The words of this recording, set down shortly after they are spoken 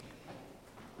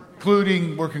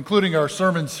We're concluding our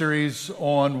sermon series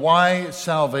on why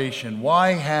salvation.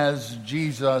 Why has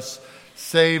Jesus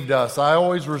saved us? I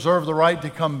always reserve the right to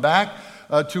come back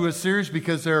to a series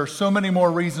because there are so many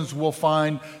more reasons we'll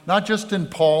find, not just in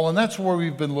Paul, and that's where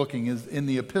we've been looking, is in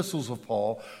the epistles of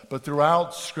Paul, but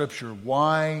throughout Scripture,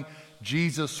 why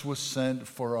Jesus was sent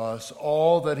for us,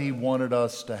 all that he wanted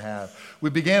us to have.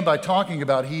 We began by talking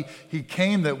about he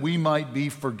came that we might be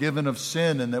forgiven of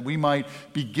sin and that we might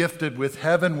be gifted with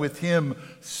heaven with him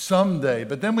someday.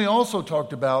 But then we also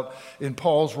talked about, in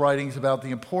Paul's writings, about the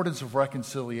importance of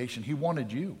reconciliation. He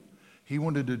wanted you. He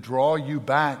wanted to draw you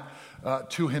back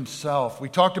to himself. We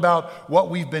talked about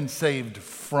what we've been saved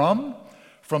from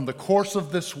the course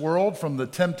of this world, from the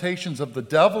temptations of the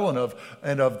devil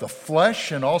and of the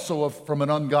flesh, and also from an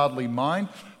ungodly mind.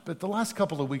 But the last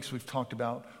couple of weeks we've talked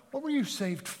about, what were you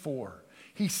saved for?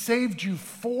 He saved you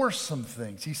for some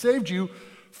things. He saved you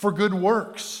for good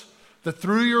works, that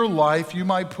through your life you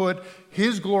might put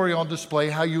his glory on display,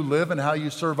 how you live and how you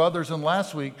serve others. And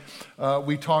last week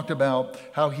we talked about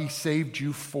how he saved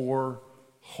you for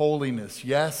holiness.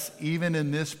 Yes, even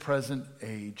in this present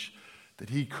age, that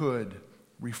he could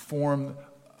reform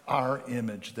our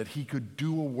image, that he could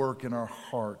do a work in our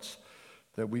hearts,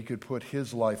 that we could put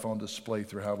his life on display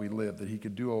through how we live, that he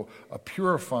could do a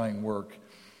purifying work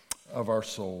of our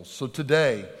souls. So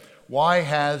today, why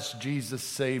has Jesus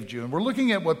saved you? And we're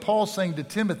looking at what Paul's saying to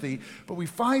Timothy, but we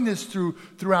find this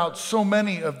throughout so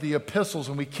many of the epistles,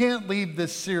 and we can't leave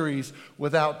this series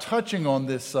without touching on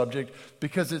this subject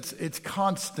because it's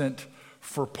constant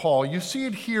for Paul. You see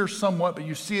it here somewhat, but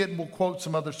you see it, and we'll quote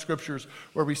some other scriptures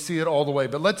where we see it all the way.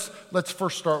 But let's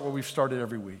first start where we've started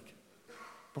every week.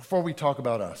 Before we talk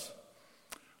about us,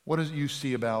 what do you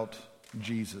see about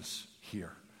Jesus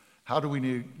here? How do we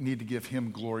need to give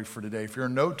him glory for today? If you're a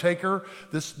note taker,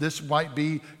 this might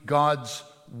be God's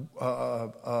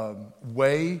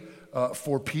way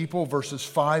for people, verses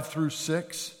 5 through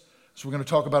 6. So we're going to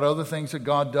talk about other things that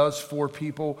God does for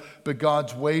people, but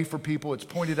God's way for people. It's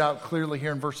pointed out clearly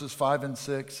here in verses 5 and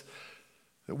 6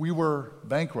 that we were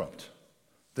bankrupt,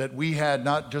 that we had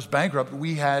not just bankrupt,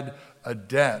 we had a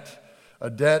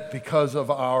debt because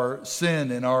of our sin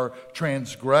and our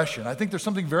transgression. I think there's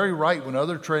something very right when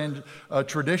other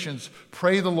traditions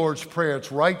pray the Lord's Prayer.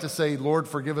 It's right to say, Lord,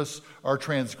 forgive us our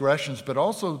transgressions, but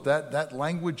also that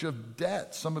language of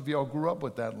debt. Some of y'all grew up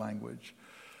with that language.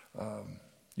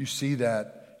 You see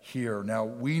that here. Now,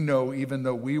 we know, even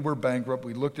though we were bankrupt,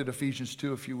 we looked at Ephesians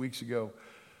 2 a few weeks ago,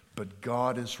 but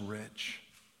God is rich,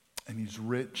 and he's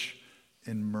rich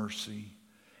in mercy.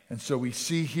 And so we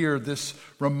see here this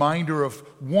reminder of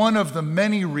one of the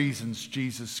many reasons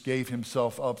Jesus gave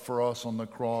himself up for us on the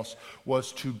cross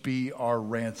was to be our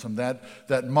ransom.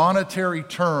 That monetary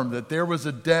term, that there was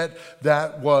a debt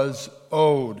that was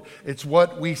owed. It's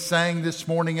what we sang this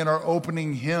morning in our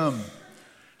opening hymn.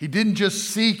 He didn't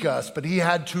just seek us, but he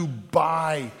had to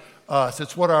buy us.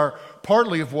 It's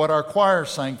partly of what our choir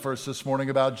sang for us this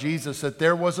morning about Jesus, that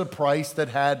there was a price that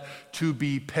had to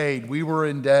be paid. We were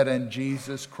in debt, and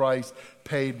Jesus Christ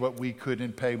paid what we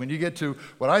couldn't pay. When you get to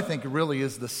what I think really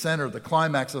is the center, the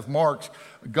climax of Mark's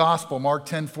gospel, Mark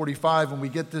 10:45, when we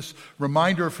get this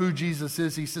reminder of who Jesus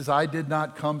is, he says, I did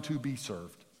not come to be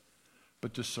served,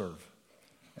 but to serve,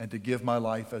 and to give my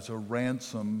life as a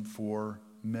ransom for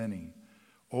many.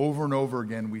 Over and over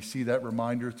again, we see that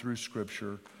reminder through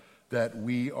Scripture that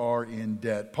we are in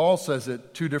debt. Paul says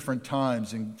it 2 different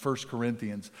times in 1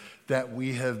 Corinthians, that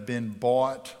we have been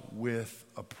bought with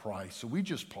a price. So we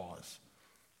just pause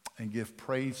and give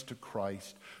praise to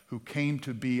Christ, who came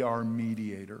to be our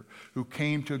mediator, who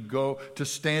came to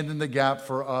stand in the gap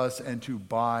for us and to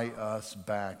buy us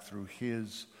back through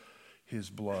his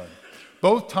blood.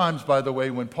 Both times, by the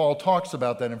way, when Paul talks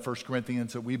about that in 1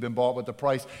 Corinthians, that we've been bought with a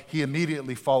price, he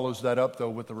immediately follows that up, though,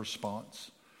 with a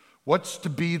response. What's to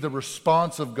be the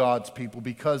response of God's people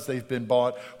because they've been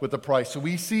bought with a price? So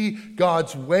we see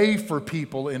God's way for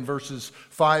people in verses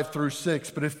 5 through 6,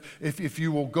 but if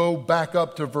you will go back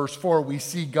up to verse 4, we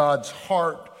see God's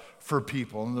heart for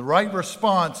people. And the right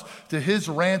response to his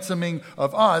ransoming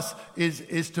of us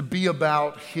is to be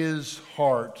about his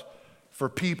heart for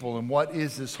people. And what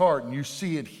is his heart? And you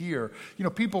see it here. You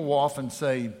know, people will often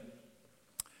say,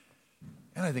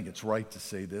 and I think it's right to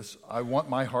say this, I want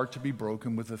my heart to be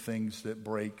broken with the things that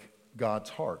break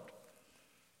God's heart. And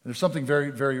there's something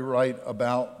very, very right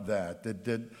about that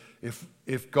if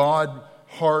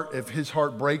his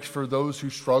heart breaks for those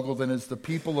who struggle, then as the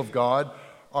people of God,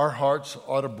 our hearts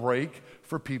ought to break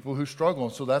for people who struggle.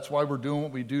 And so that's why we're doing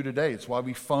what we do today. It's why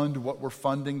we fund what we're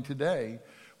funding today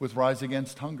with Rise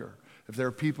Against Hunger. If there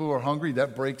are people who are hungry,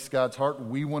 that breaks God's heart.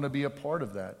 We want to be a part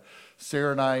of that.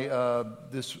 Sarah and I,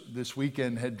 this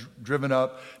weekend, had driven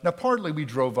up. Now, partly we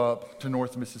drove up to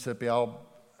North Mississippi. I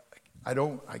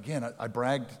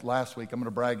bragged last week. I'm going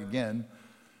to brag again.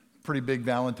 Pretty big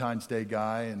Valentine's Day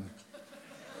guy. And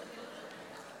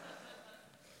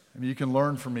I mean, you can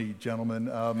learn from me, gentlemen.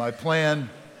 My plan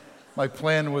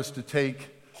was to take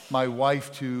my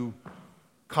wife to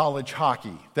college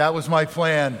hockey. That was my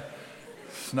plan.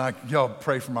 It's not, y'all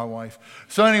pray for my wife.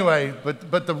 So anyway,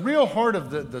 but the real heart of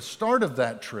the start of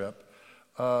that trip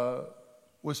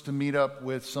was to meet up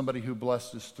with somebody who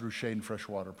blessed us through Shade and Fresh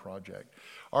Water Project.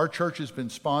 Our church has been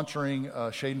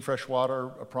sponsoring Shade and Fresh Water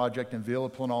Project in Vila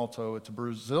Planalto. It's a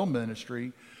Brazil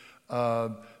ministry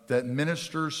that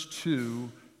ministers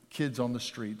to kids on the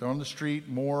street. They're on the street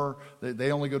more.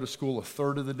 They only go to school a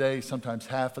third of the day, sometimes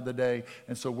half of the day.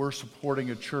 And so we're supporting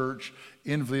a church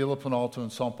in Vila Planalto in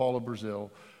São Paulo,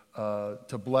 Brazil,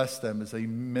 to bless them as they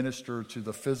minister to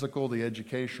the physical, the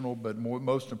educational, but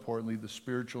most importantly, the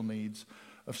spiritual needs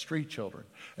of street children.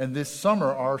 And this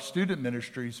summer, our student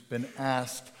ministry's been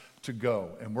asked to go,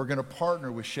 and we're going to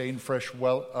partner with Shade and Fresh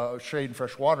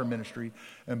Water Ministry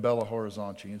in Belo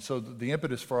Horizonte. And so the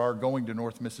impetus for our going to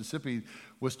North Mississippi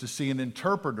was to see an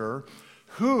interpreter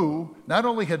who not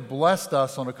only had blessed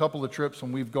us on a couple of trips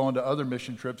when we've gone to other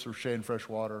mission trips for Shade and Fresh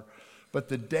Water, but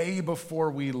the day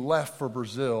before we left for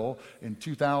Brazil in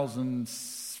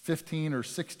 2015 or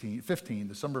 15,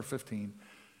 December of 15,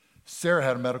 Sarah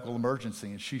had a medical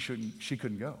emergency and she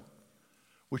couldn't go.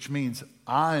 Which means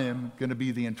I am going to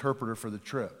be the interpreter for the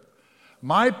trip.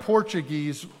 My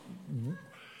Portuguese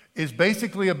is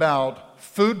basically about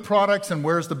food products and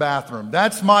where's the bathroom.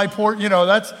 That's my and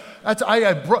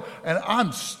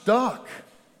I'm stuck.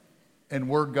 And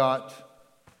word got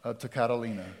to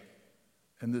Catalina,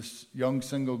 and this young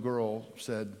single girl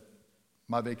said,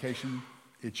 "My vacation,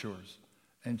 it's yours."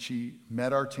 And she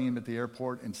met our team at the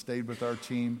airport and stayed with our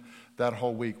team that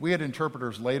whole week. We had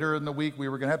interpreters later in the week we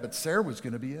were going to have, but Sarah was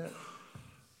going to be it.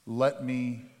 Let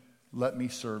me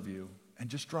serve you. And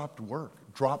just dropped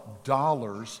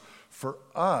dollars for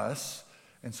us.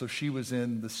 And so she was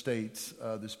in the States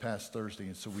this past Thursday.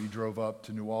 And so we drove up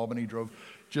to New Albany, drove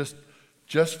just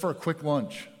for a quick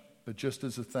lunch, but just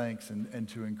as a thanks and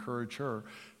to encourage her.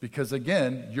 Because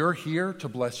again, you're here to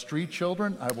bless street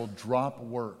children. I will drop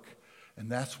work. And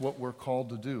that's what we're called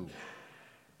to do.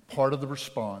 Part of the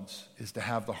response is to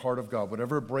have the heart of God.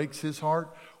 Whatever breaks his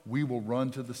heart, we will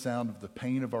run to the sound of the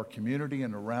pain of our community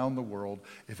and around the world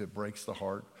if it breaks the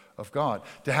heart of God.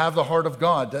 To have the heart of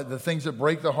God, the things that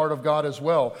break the heart of God as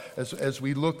well, as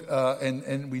we look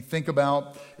and we think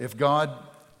about if God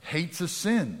hates a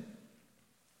sin,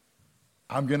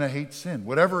 I'm going to hate sin.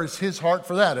 Whatever is his heart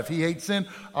for that. If he hates sin,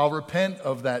 I'll repent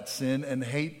of that sin and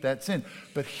hate that sin.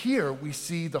 But here we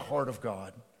see the heart of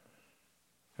God.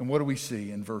 And what do we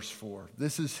see in verse 4?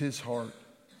 This is his heart.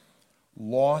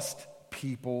 Lost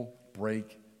people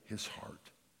break his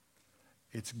heart.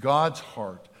 It's God's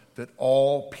heart that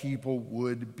all people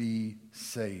would be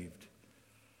saved.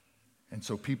 And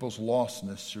so people's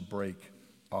lostness should break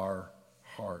our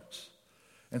hearts.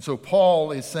 And so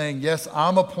Paul is saying, yes,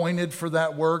 I'm appointed for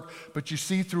that work, but you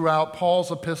see throughout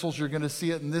Paul's epistles, you're going to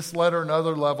see it in this letter and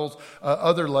other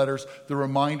letters, the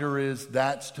reminder is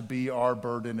that's to be our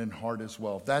burden and heart as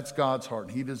well. If that's God's heart,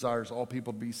 and he desires all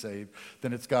people to be saved,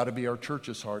 then it's got to be our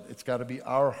church's heart. It's got to be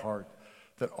our heart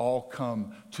that all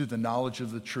come to the knowledge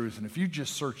of the truth. And if you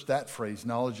just search that phrase,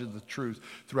 knowledge of the truth,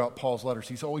 throughout Paul's letters,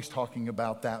 he's always talking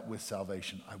about that with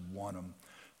salvation. I want them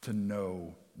to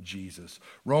know Jesus.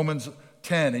 Romans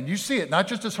 10, and you see it, not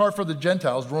just his heart for the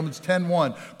Gentiles, Romans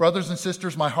 10:1. Brothers and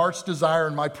sisters, my heart's desire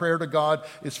and my prayer to God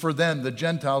is for them, the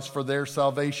Gentiles, for their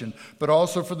salvation, but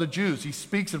also for the Jews. He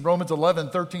speaks in Romans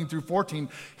 11:13 through 14.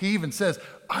 He even says,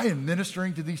 I am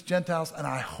ministering to these Gentiles, and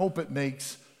I hope it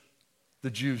makes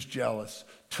the Jews jealous,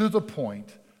 to the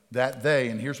point that they,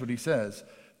 and here's what he says,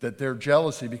 that their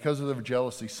jealousy, because of their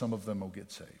jealousy, some of them will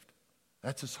get saved.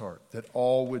 That's his heart, that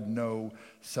all would know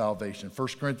salvation.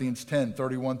 1 Corinthians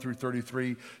 10:31 through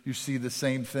 33, you see the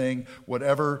same thing.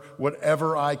 Whatever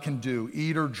I can do,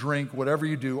 eat or drink, whatever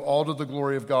you do, all to the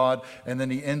glory of God. And then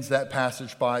he ends that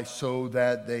passage by, so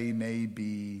that they may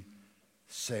be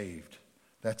saved.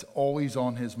 That's always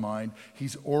on his mind.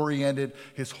 He's oriented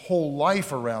his whole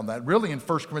life around that. Really, in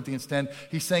 1 Corinthians 10,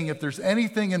 he's saying if there's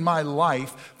anything in my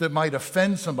life that might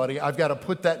offend somebody, I've got to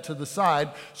put that to the side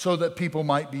so that people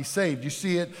might be saved. You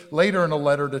see it later in a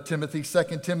letter to Timothy,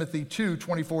 2 Timothy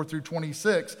 2:24 through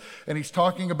 26. And he's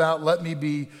talking about let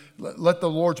the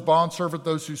Lord's bondservant,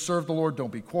 those who serve the Lord,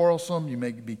 don't be quarrelsome. You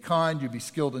may be kind. You be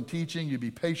skilled in teaching. You be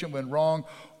patient when wrong.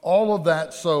 All of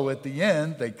that, so at the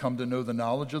end, they come to know the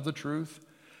knowledge of the truth.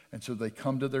 And so they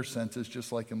come to their senses,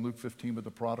 just like in Luke 15 with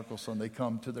the prodigal son. They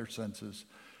come to their senses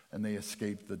and they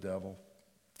escape the devil.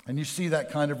 And you see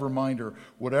that kind of reminder.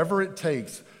 Whatever it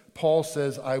takes, Paul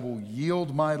says, I will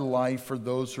yield my life for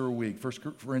those who are weak.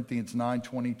 1 Corinthians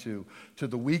 9:22. To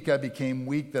the weak I became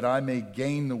weak that I may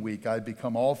gain the weak. I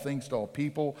become all things to all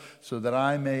people so that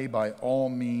I may by all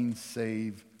means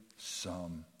save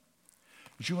some.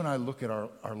 As you and I look at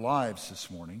our lives this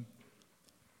morning,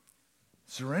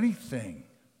 is there anything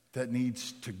that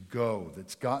needs to go,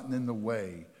 that's gotten in the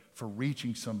way for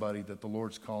reaching somebody that the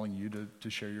Lord's calling you to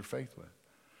share your faith with?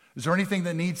 Is there anything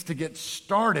that needs to get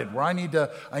started where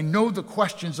I know the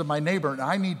questions of my neighbor and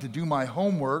I need to do my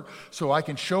homework so I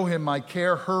can show him my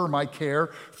care, her my care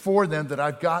for them, that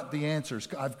I've got the answers.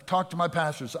 I've talked to my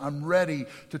pastors. I'm ready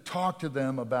to talk to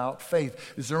them about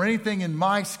faith. Is there anything in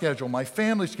my schedule, my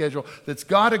family schedule, that's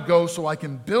got to go so I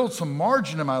can build some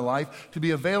margin in my life to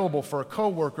be available for a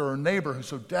coworker or a neighbor who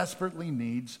so desperately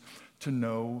needs to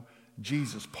know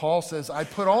Jesus? Paul says, I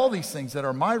put all these things that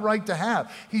are my right to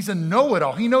have. He's a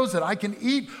know-it-all. He knows that I can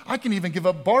eat. I can even give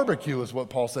up barbecue, is what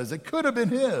Paul says. It could have been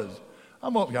his. I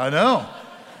know.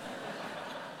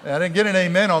 I didn't get an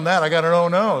amen on that. I got an oh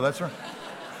no. That's right.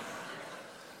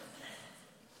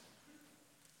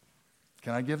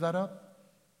 Can I give that up?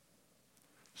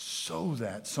 So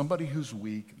that somebody who's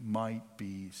weak might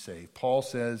be saved. Paul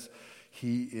says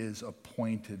he is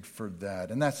appointed for that.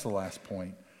 And that's the last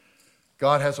point.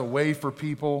 God has a way for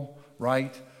people,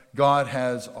 right? God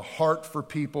has a heart for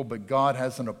people, but God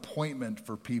has an appointment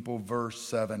for people, verse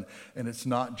 7, and it's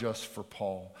not just for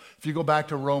Paul. If you go back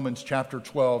to Romans chapter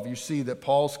 12, you see that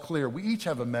Paul's clear. We each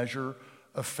have a measure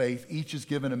of faith. Each is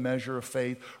given a measure of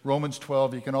faith. Romans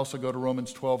 12, you can also go to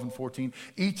Romans 12 and 14.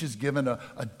 Each is given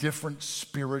a different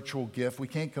spiritual gift. We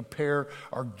can't compare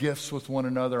our gifts with one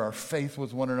another, our faith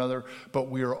with one another, but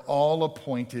we are all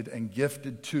appointed and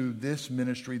gifted to this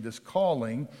ministry, this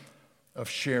calling of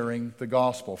sharing the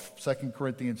gospel. 2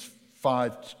 Corinthians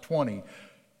 5:20,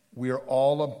 we are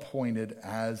all appointed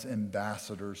as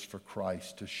ambassadors for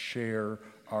Christ to share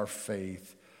our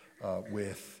faith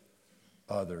with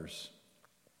others.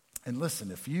 And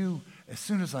listen, as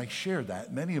soon as I share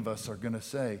that, many of us are going to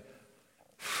say,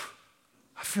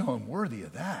 I feel unworthy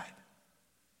of that.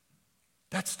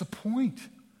 That's the point.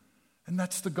 And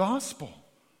that's the gospel.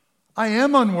 I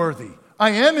am unworthy.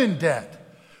 I am in debt.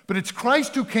 But it's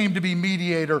Christ who came to be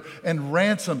mediator and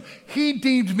ransom. He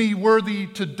deemed me worthy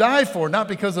to die for, not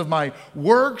because of my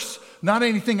works, not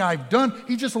anything I've done.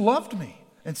 He just loved me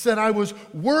and said I was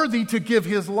worthy to give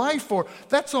his life for.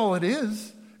 That's all it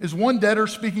is one debtor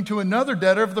speaking to another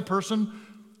debtor of the person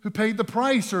who paid the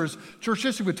price. Or as church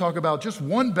history would talk about, just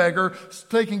one beggar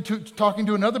talking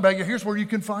to another beggar. Here's where you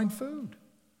can find food.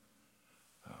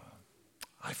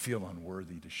 I feel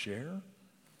unworthy to share.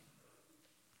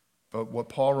 But what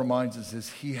Paul reminds us is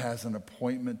he has an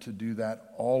appointment to do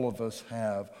that. All of us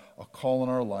have a call in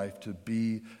our life to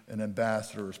be an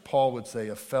ambassador. As Paul would say,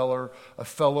 a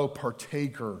fellow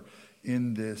partaker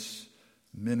in this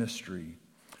ministry.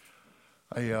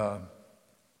 I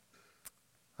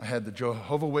had the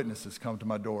Jehovah's Witnesses come to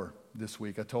my door this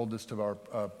week. I told this to our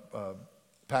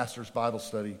pastor's Bible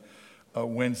study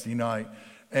Wednesday night.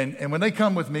 And when they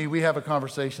come with me, we have a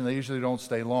conversation. They usually don't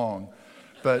stay long.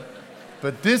 But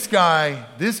this guy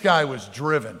was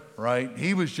driven, right?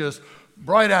 He was just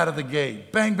right out of the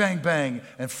gate. Bang, bang, bang.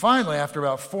 And finally, after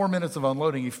about 4 minutes of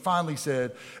unloading, he finally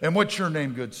said, and what's your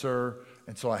name, good sir?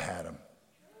 And so I had him.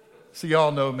 So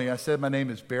y'all know me. I said, my name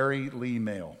is Barry Lee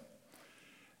Mail.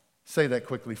 Say that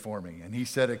quickly for me. And he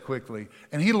said it quickly.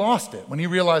 And he lost it. When he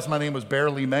realized my name was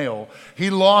Barry Lee Mail, he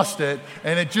lost it.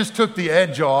 And it just took the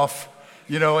edge off,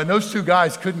 and those two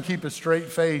guys couldn't keep a straight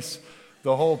face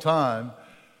the whole time.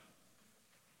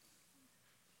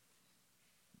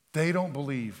 They don't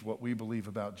believe what we believe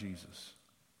about Jesus.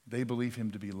 They believe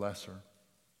him to be lesser.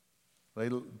 They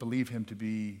believe him to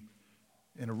be,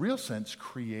 in a real sense,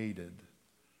 created.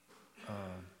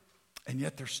 And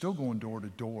yet they're still going door to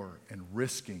door and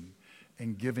risking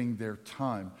and giving their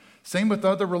time. Same with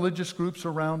other religious groups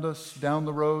around us down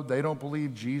the road. They don't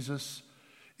believe Jesus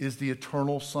is the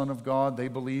eternal Son of God. They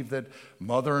believe that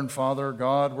Mother and Father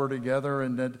God were together,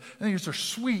 and these are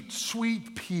sweet,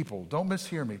 sweet people. Don't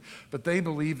mishear me. But they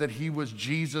believe that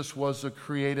Jesus was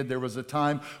created. There was a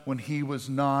time when he was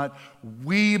not.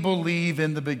 We believe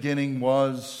in the beginning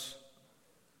was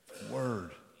the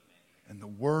Word. And the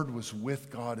Word was with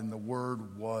God, and the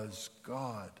Word was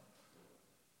God.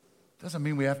 Doesn't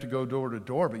mean we have to go door to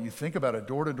door, but you think about it,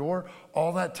 door to door,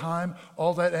 all that time,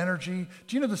 all that energy.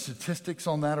 Do you know the statistics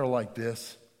on that are like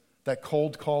this? that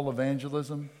cold call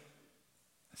evangelism,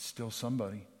 it's still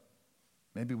somebody.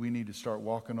 Maybe we need to start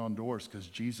walking on doors because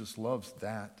Jesus loves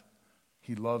that.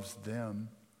 He loves them.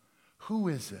 Who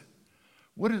is it?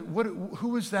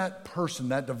 Who is that person,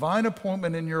 that divine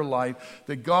appointment in your life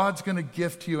that God's going to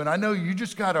gift to you? And I know you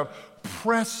just got to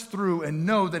press through and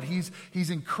know that He's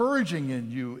encouraging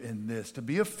in you in this, to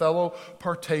be a fellow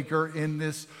partaker in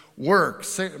this work.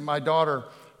 My daughter,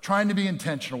 trying to be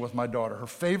intentional with my daughter. Her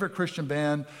favorite Christian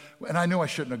band, and I knew I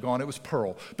shouldn't have gone, it was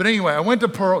Pearl. But anyway, I went to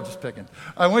Pearl, just picking.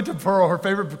 I went to Pearl. Her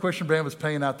favorite Christian band was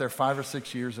playing out there 5 or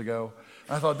 6 years ago.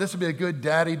 I thought this would be a good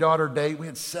daddy-daughter date. We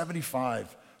had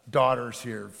 75 daughters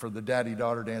here for the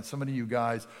daddy-daughter dance. Some of you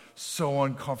guys, so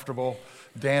uncomfortable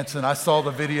dancing. I saw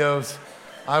the videos.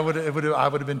 I would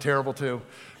have been terrible too.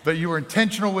 But you were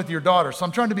intentional with your daughter. So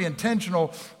I'm trying to be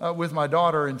intentional with my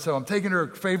daughter. And so I'm taking her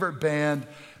favorite band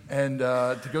and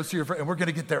to go see her friend. And we're going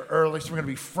to get there early, so we're going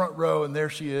to be front row. And there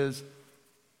she is.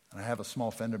 And I have a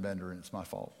small fender bender, and it's my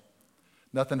fault.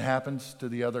 Nothing happens to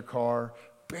the other car.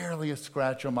 Barely a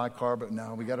scratch on my car, but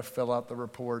no, we got to fill out the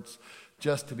reports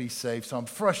just to be safe. So I'm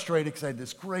frustrated because I had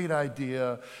this great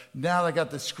idea. Now that I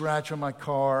got this scratch on my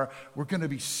car, we're going to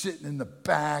be sitting in the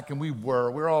back, and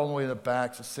we're all the way in the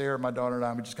back. So Sarah, my daughter, and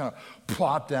I, we just kind of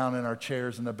plop down in our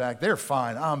chairs in the back. They're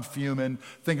fine. I'm fuming,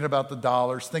 thinking about the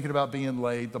dollars, thinking about being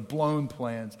late, the blown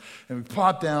plans. And we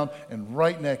plop down, and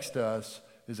right next to us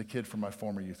is a kid from my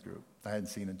former youth group I hadn't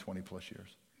seen in 20 plus years.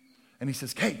 And he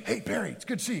says, hey, Barry, it's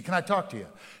good to see you. Can I talk to you?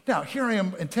 Now, here I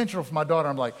am, intentional for my daughter.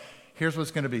 I'm like, here's what it's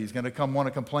going to be. He's going to come want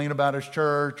to complain about his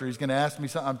church, or he's going to ask me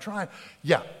something. I'm trying.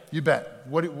 Yeah, you bet.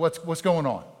 What's going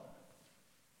on?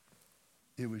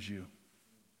 It was you.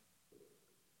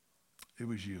 It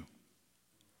was you.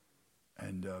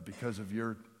 And because of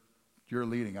your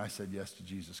leading, I said yes to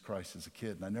Jesus Christ as a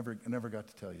kid, and I never got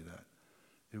to tell you that.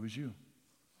 It was you.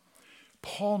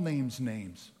 Paul names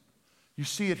names. You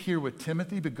see it here with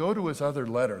Timothy, but go to his other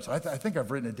letters. I think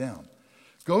I've written it down.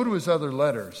 Go to his other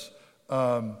letters,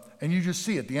 and you just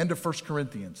see it. The end of 1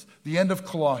 Corinthians, the end of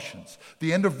Colossians,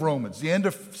 the end of Romans, the end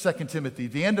of 2 Timothy,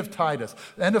 the end of Titus,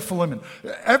 the end of Philemon.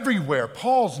 Everywhere,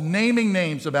 Paul's naming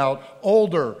names about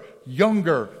older,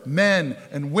 younger men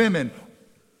and women.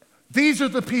 These are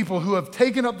the people who have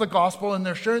taken up the gospel, and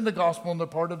they're sharing the gospel, and they're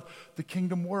part of the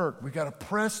kingdom work. We've got to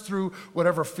press through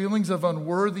whatever feelings of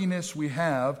unworthiness we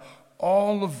have.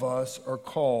 All of us are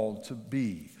called to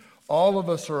be. All of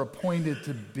us are appointed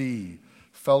to be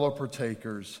fellow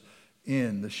partakers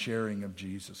in the sharing of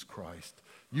Jesus Christ.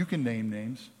 You can name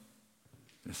names.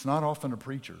 It's not often a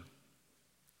preacher,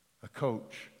 a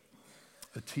coach,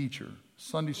 a teacher,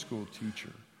 Sunday school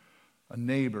teacher, a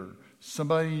neighbor,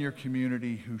 somebody in your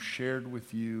community who shared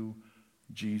with you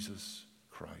Jesus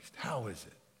Christ. How is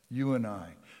it? You and I.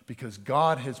 Because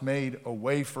God has made a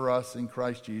way for us in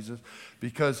Christ Jesus.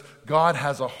 Because God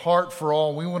has a heart for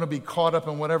all. We want to be caught up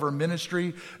in whatever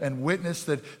ministry and witness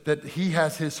that He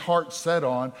has His heart set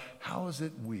on. How is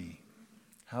it we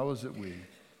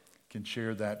can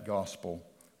share that gospel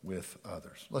with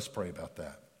others? Let's pray about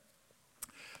that.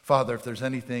 Father, if there's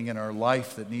anything in our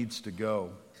life that needs to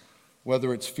go,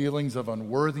 whether it's feelings of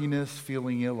unworthiness,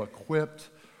 feeling ill-equipped,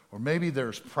 or maybe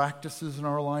there's practices in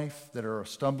our life that are a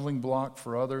stumbling block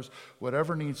for others.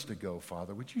 Whatever needs to go,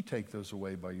 Father, would you take those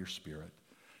away by your Spirit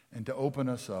and to open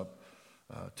us up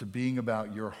to being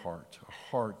about your heart, a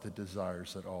heart that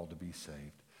desires that all to be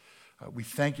saved. We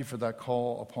thank you for that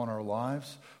call upon our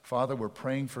lives. Father, we're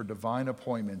praying for divine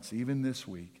appointments even this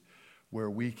week where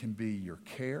we can be your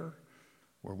care,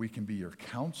 where we can be your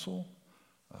counsel,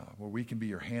 where we can be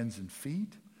your hands and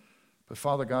feet. But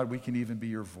Father God, we can even be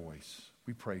your voice.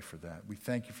 We pray for that. We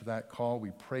thank you for that call. We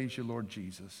praise you, Lord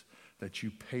Jesus, that you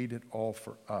paid it all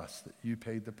for us, that you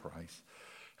paid the price.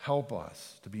 Help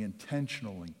us to be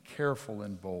intentional and careful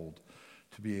and bold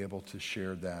to be able to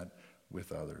share that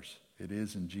with others. It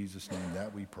is in Jesus' name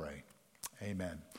that we pray. Amen.